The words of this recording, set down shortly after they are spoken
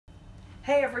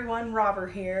Hey everyone,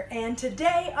 Robert here, and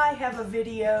today I have a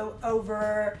video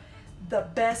over the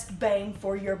best bang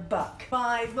for your buck.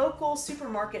 My local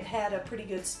supermarket had a pretty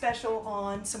good special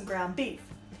on some ground beef.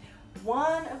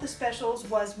 One of the specials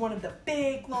was one of the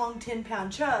big long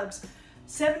 10-pound chubs,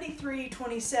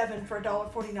 $73.27 for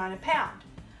 $1.49 a pound.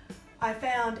 I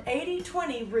found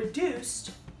 80/20 reduced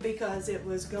because it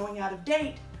was going out of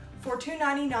date for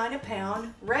 $2.99 a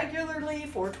pound, regularly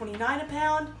 $4.29 a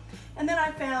pound, and then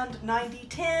I found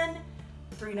 90/10,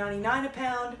 $3.99 a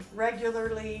pound,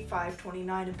 regularly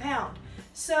 $5.29 a pound.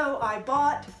 So I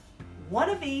bought one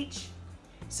of each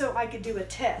so I could do a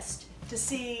test to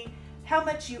see how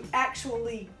much you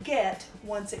actually get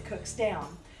once it cooks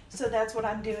down. So that's what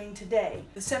I'm doing today.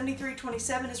 The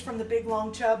 $73.27 is from the big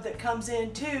long chub that comes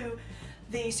into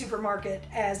the supermarket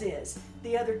as is.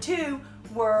 The other two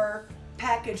were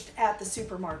packaged at the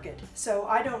supermarket. So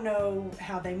I don't know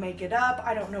how they make it up.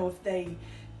 I don't know if they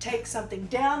take something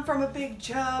down from a big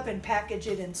chub and package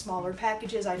it in smaller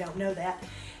packages. I don't know that.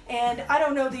 And I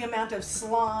don't know the amount of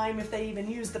slime, if they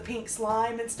even use the pink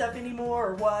slime and stuff anymore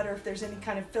or what, or if there's any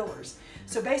kind of fillers.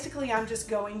 So basically I'm just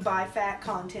going by fat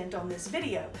content on this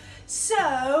video.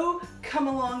 So come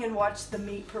along and watch the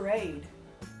meat parade.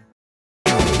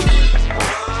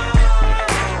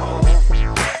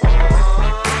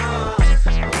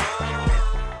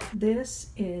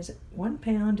 This is 1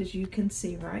 pound, as you can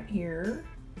see right here,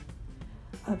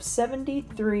 of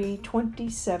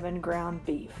 $73.27 ground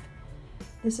beef.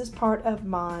 This is part of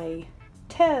my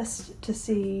test to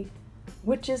see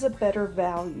which is a better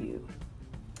value.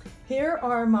 Here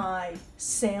are my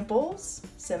samples,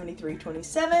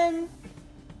 $73.27,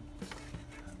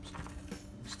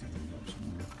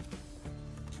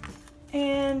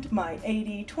 and my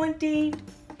 $80.20,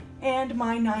 and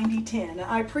my 90/10.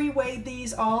 I pre-weighed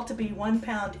these all to be 1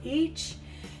 pound each,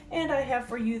 and I have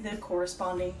for you the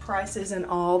corresponding prices and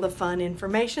all the fun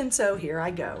information, so here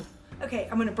I go. Okay,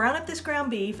 I'm gonna brown up this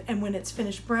ground beef, and when it's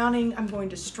finished browning, I'm going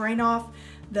to strain off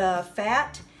the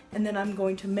fat, and then I'm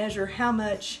going to measure how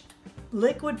much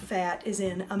liquid fat is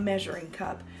in a measuring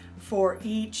cup for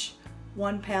each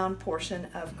 1 pound portion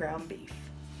of ground beef.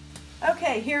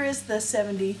 Okay, here is the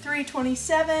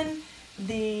 $73.27,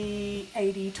 the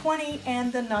 $80.20,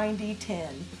 and the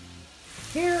 90/10.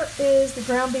 Here is the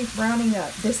ground beef browning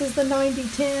up. This is the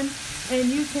 90/10, and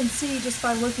you can see just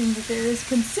by looking that there is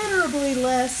considerably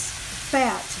less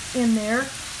fat in there.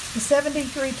 The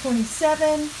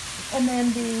 $73.27 and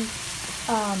then the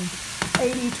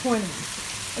 $80.20.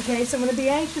 Okay, so I'm going to be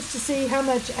anxious to see how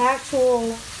much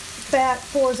actual fat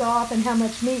pours off and how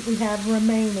much meat we have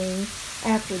remaining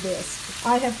after this.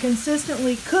 I have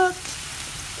consistently cooked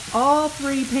all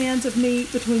 3 pans of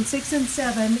meat between 6 and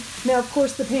 7. Now, of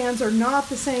course, the pans are not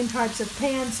the same types of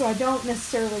pans, so I don't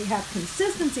necessarily have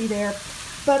consistency there,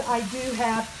 but I do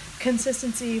have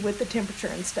consistency with the temperature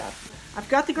and stuff. I've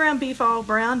got the ground beef all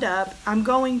browned up. I'm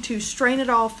going to strain it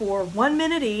all for 1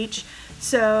 minute each,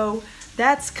 so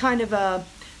that's kind of a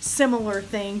similar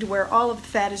thing to where all of the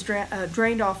fat is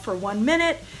drained off for 1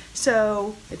 minute,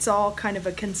 so it's all kind of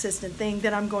a consistent thing.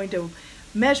 Then I'm going to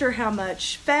measure how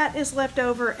much fat is left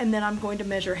over, and then I'm going to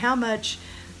measure how much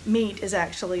meat is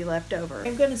actually left over.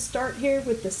 I'm going to start here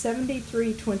with the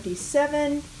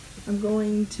 $73.27. I'm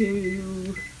going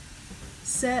to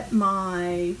set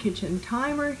my kitchen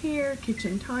timer here.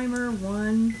 Kitchen timer,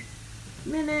 1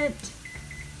 minute.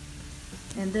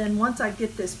 And then once I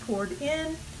get this poured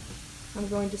in, I'm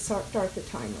going to start the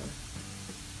timer.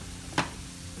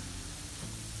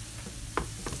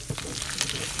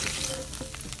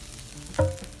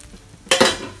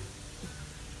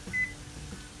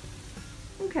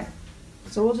 Okay,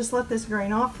 so we'll just let this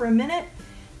drain off for a minute.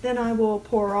 Then I will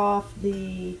pour off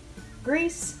the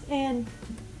grease and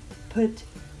put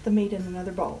the meat in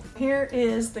another bowl. Here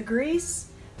is the grease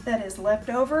that is left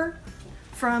over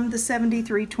from the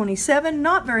 $73.27.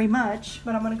 Not very much,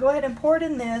 but I'm going to go ahead and pour it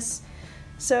in this.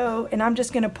 So, and I'm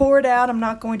just going to pour it out. I'm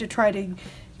not going to try to,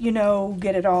 you know,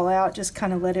 get it all out. Just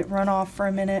kind of let it run off for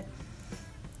a minute.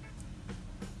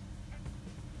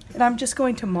 And I'm just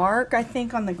going to mark, I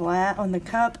think, on the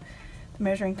cup, the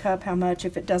measuring cup, how much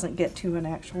if it doesn't get to an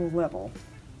actual level.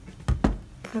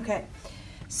 Okay,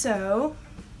 so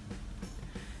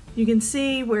you can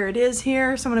see where it is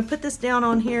here. So I'm going to put this down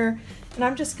on here, and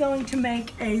I'm just going to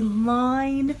make a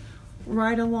line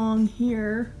right along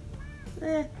here.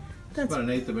 That's about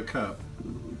 1/8 of a cup.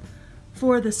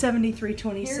 For the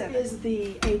 $73.27. Here is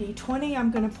the $80.20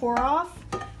 I'm going to pour off.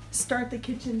 Start the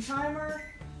kitchen timer.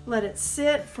 Let it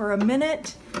sit for a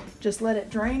minute. Just let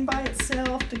it drain by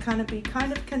itself to be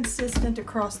kind of consistent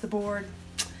across the board.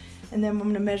 And then I'm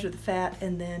going to measure the fat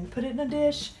and then put it in a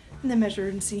dish and then measure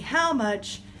and see how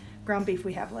much ground beef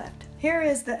we have left. Here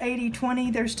is the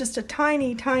 80-20. There's just a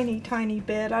tiny, tiny, tiny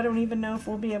bit. I don't even know if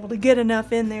we'll be able to get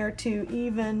enough in there to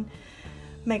even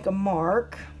make a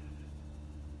mark.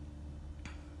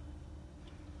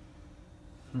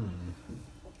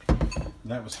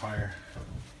 That was higher.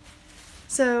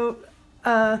 So,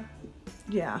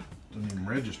 yeah. Doesn't even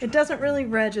register. It doesn't really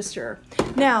register.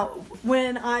 Now,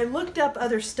 when I looked up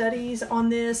other studies on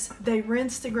this, they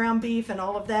rinse the ground beef and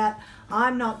all of that.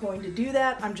 I'm not going to do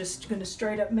that. I'm just going to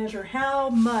straight up measure how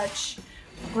much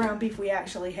ground beef we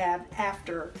actually have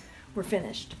after we're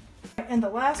finished. And the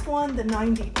last one, the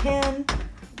 90-10,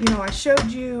 you know, I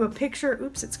showed you a picture.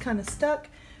 Oops, it's kind of stuck.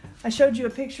 I showed you a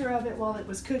picture of it while it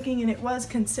was cooking, and it was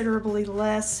considerably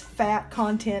less fat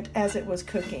content as it was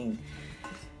cooking.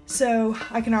 So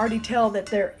I can already tell that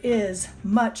there is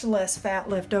much less fat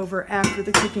left over after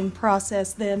the cooking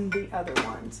process than the other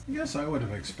ones. I guess I would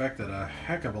have expected a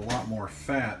heck of a lot more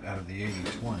fat out of the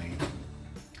 80-20,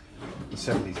 the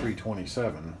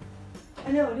 73-27.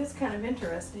 I know, it is kind of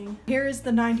interesting. Here is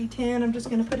the 90-10. I'm just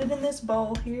going to put it in this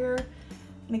bowl here.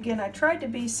 And again, I tried to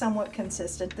be somewhat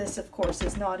consistent. This, of course,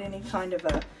 is not any kind of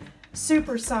a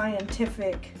super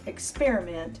scientific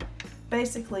experiment.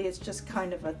 Basically, it's just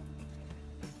kind of a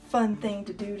fun thing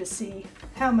to do to see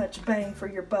how much bang for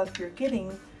your buck you're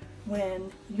getting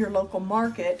when your local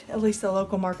market, at least the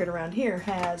local market around here,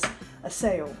 has a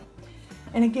sale.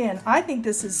 And again, I think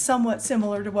this is somewhat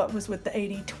similar to what was with the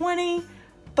 80-20,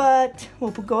 but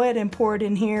we'll go ahead and pour it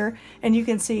in here, and you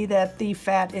can see that the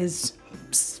fat is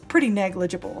pretty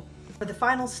negligible. For the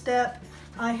final step,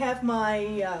 I have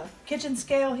my kitchen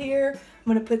scale here.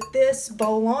 I'm going to put this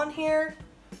bowl on here.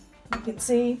 You can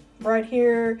see right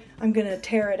here, I'm going to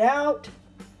tear it out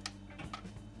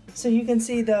so you can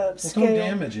see the scale. Don't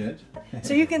damage it.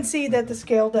 So you can see that the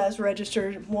scale does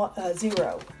register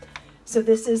 0. So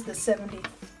this is the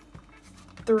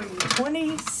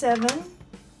 73-27,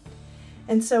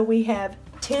 and so we have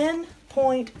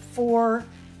 10.4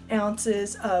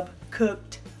 ounces of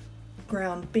cooked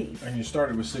ground beef. And you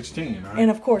started with 16, right?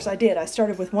 And of course I did. I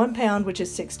started with 1 pound, which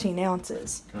is 16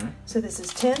 ounces. Okay. So this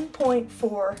is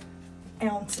 10.4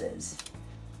 ounces.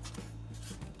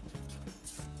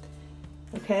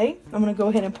 Okay, I'm going to go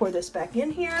ahead and pour this back in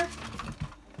here.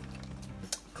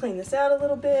 Clean this out a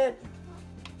little bit.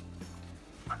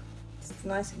 It's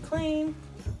nice and clean.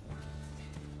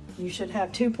 You should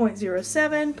have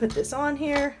 2.07. Put this on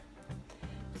here.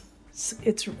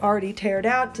 It's already tared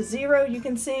out to 0, you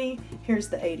can see. Here's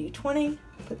the 80-20.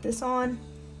 Put this on.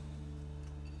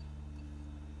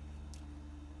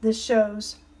 This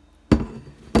shows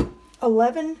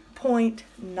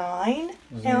 11.9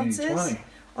 ounces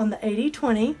on the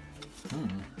 80-20.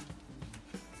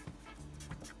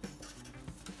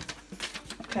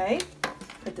 Okay,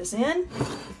 put this in.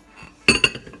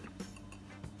 Get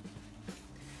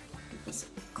this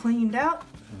cleaned out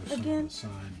again.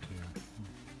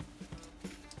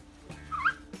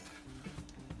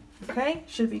 Okay,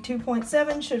 should be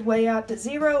 2.7, should weigh out to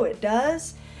 0, it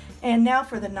does. And now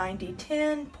for the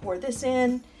 90-10, pour this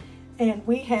in, and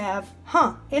we have,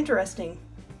 interesting,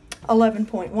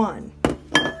 11.1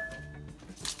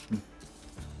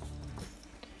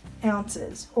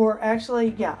 ounces, or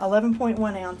actually, yeah,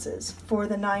 11.1 ounces for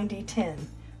the 90-10.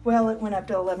 Well, it went up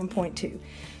to 11.2.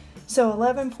 So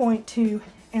 11.2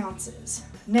 ounces.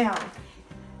 Now,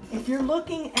 if you're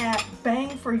looking at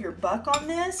bang for your buck on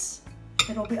this,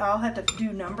 I'll have to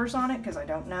do numbers on it because I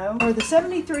don't know. Or the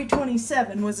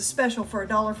 73-27 was a special for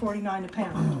 $1.49 a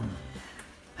pound.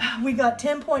 We got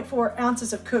 10.4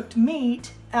 ounces of cooked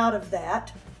meat out of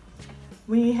that.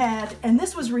 We had, and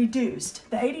this was reduced.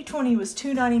 The 80-20 was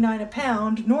 $2.99 a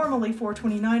pound, normally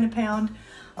 $4.29 a pound,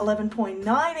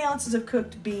 11.9 ounces of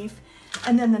cooked beef,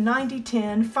 and then the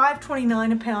 90-10,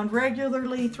 $5.29 a pound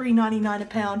regularly, $3.99 a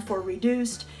pound for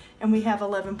reduced, and we have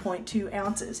 11.2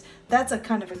 ounces. That's a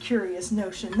kind of a curious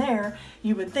notion there.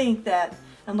 You would think that,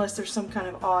 unless there's some kind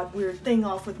of odd, weird thing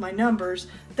off with my numbers,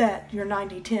 that your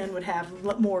 90-10 would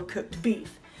have more cooked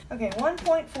beef. Okay,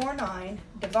 1.49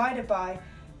 divided by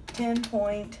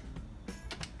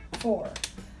 10.4.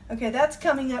 Okay, that's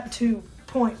coming up to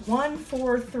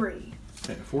 0.143.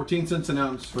 Okay, 14 cents an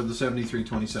ounce for the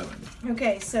 73-27.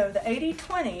 Okay, so the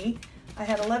 80-20, I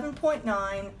had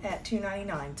 11.9 at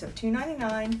 $2.99. So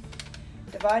 $2.99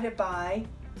 divided by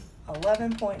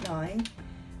 11.9,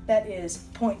 that is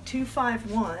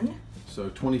 0.251. So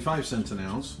 25 cents an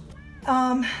ounce.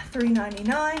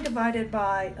 $3.99 divided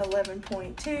by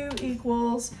 11.2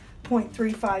 equals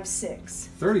 0.356.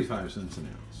 35 cents an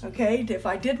ounce. Okay, if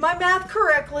I did my math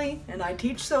correctly, and I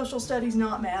teach social studies,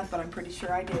 not math, but I'm pretty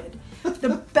sure I did,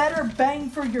 the better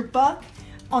bang for your buck,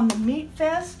 on the Meat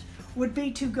Fest would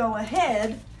be to go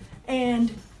ahead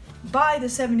and buy the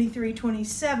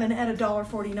 73.27 at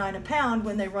 $1.49 a pound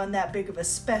when they run that big of a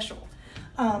special.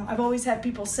 I've always had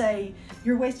people say,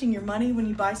 you're wasting your money when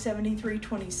you buy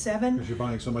 73.27. Because you're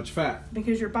buying so much fat.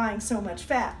 Because you're buying so much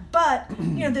fat. But,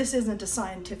 you know, this isn't a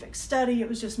scientific study. It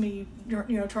was just me, you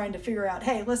know, trying to figure out,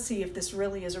 hey, let's see if this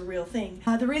really is a real thing.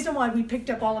 The reason why we picked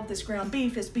up all of this ground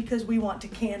beef is because we want to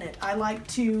can it. I like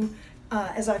to,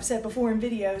 as I've said before in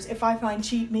videos, if I find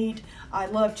cheap meat, I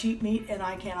love cheap meat and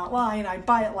I cannot lie, and I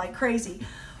buy it like crazy.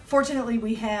 Fortunately,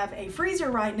 we have a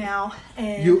freezer right now,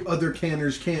 and you other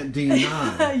canners can't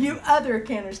deny. You other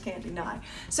canners can't deny.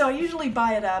 So I usually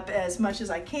buy it up as much as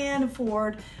I can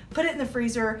afford, put it in the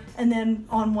freezer, and then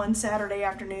on one Saturday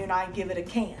afternoon, I give it a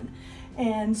can.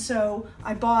 And so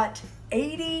I bought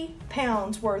 80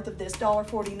 pounds worth of this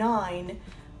 $1.49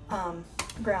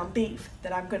 ground beef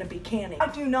that I'm going to be canning. I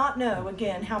do not know,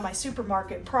 again, how my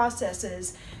supermarket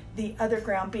processes the other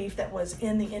ground beef that was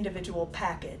in the individual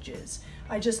packages.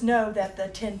 I just know that the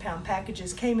 10-pound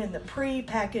packages came in the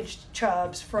pre-packaged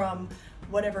chubs from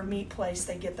whatever meat place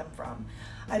they get them from.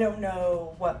 I don't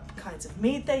know what kinds of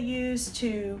meat they use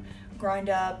to grind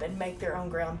up and make their own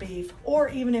ground beef, or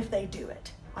even if they do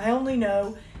it. I only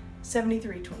know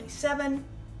 73.27,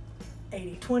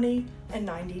 80-20, and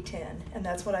 90-10, and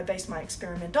that's what I base my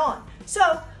experiment on.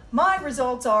 So my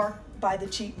results are buy the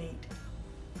cheap meat.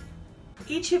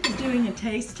 Each of you doing a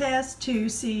taste test to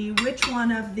see which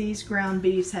one of these ground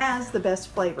beefs has the best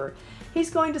flavor. He's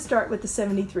going to start with the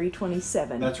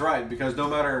 73.27. That's right, because no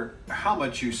matter how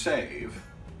much you save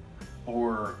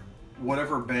or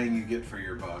whatever bang you get for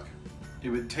your buck,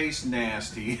 if it tastes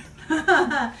nasty,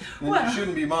 then well, you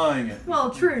shouldn't be buying it.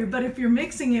 Well, true, but if you're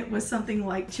mixing it with something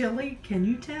like chili, can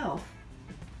you tell?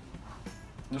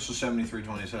 This is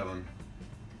 73.27.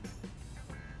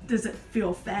 Does it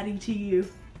feel fatty to you?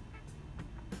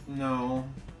 No,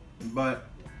 but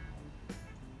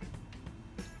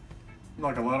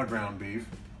like a lot of ground beef,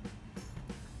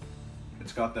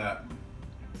 it's got that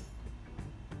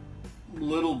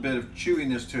little bit of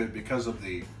chewiness to it because of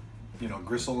the, you know,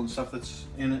 gristle and stuff that's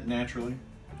in it naturally.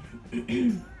 Let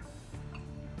me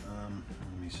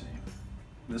see.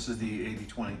 This is the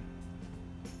 80-20.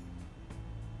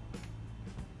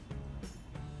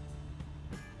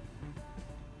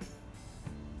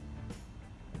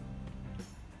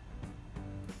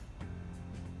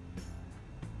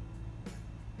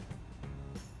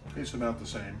 It's about the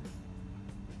same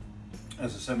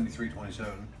as the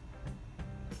 73.27.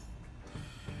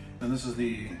 And this is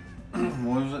the,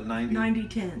 what was it, 90?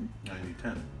 90-10.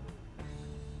 90-10.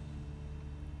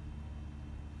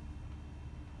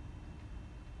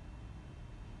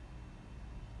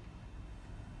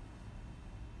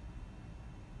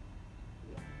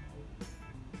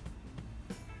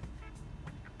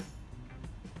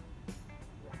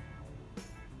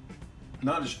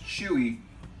 Not as chewy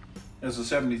as the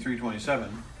 73.27,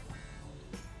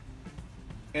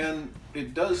 and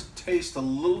it does taste a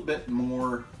little bit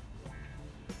more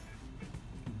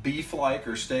beef-like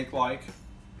or steak-like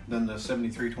than the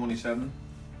 73.27,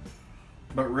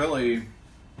 but really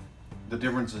the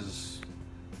difference is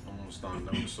almost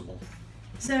unnoticeable.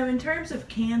 So in terms of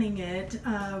canning it,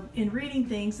 in reading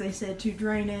things they said to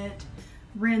drain it,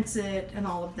 rinse it, and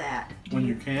all of that. When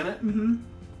you can it? Mm-hmm.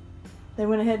 They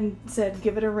went ahead and said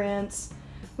give it a rinse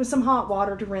with some hot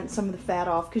water to rinse some of the fat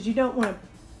off, because you don't want to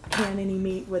can any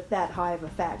meat with that high of a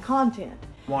fat content.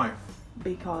 Why?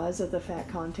 Because of the fat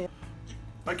content.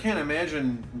 I can't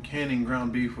imagine canning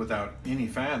ground beef without any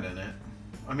fat in it.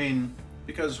 I mean,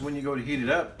 because when you go to heat it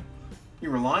up, you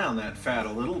rely on that fat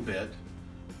a little bit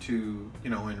to, you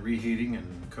know, in reheating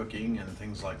and cooking and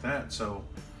things like that. So,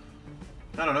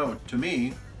 I don't know, to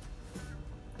me,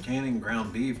 canning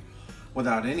ground beef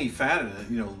without any fat in it,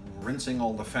 you know, rinsing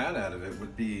all the fat out of it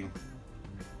would be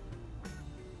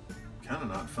kind of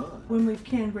not fun. When we've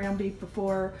canned ground beef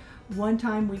before, one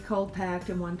time we cold packed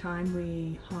and one time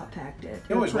we hot packed it.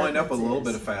 You always wind up with a little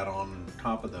bit of fat on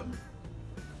top of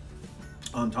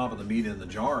the meat in the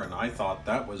jar, and I thought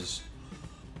that was,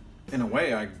 in a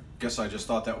way, I guess I just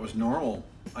thought that was normal.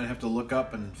 I'd have to look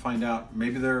up and find out.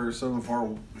 Maybe there are some of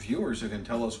our viewers who can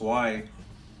tell us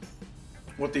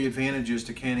what the advantage is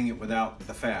to canning it without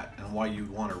the fat and why you'd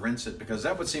want to rinse it, because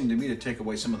that would seem to me to take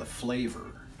away some of the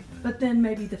flavor. But then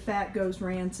maybe the fat goes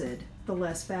rancid. The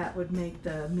less fat would make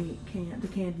the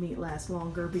canned meat last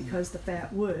longer, because the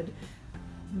fat would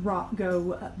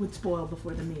would spoil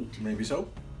before the meat. Maybe so.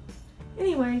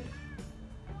 Anyway,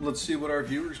 let's see what our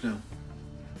viewers know.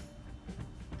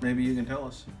 Maybe you can tell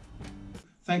us.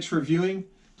 Thanks for viewing.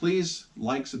 Please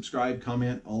like, subscribe,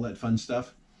 comment, all that fun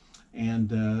stuff. And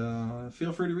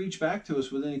feel free to reach back to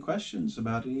us with any questions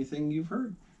about anything you've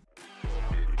heard.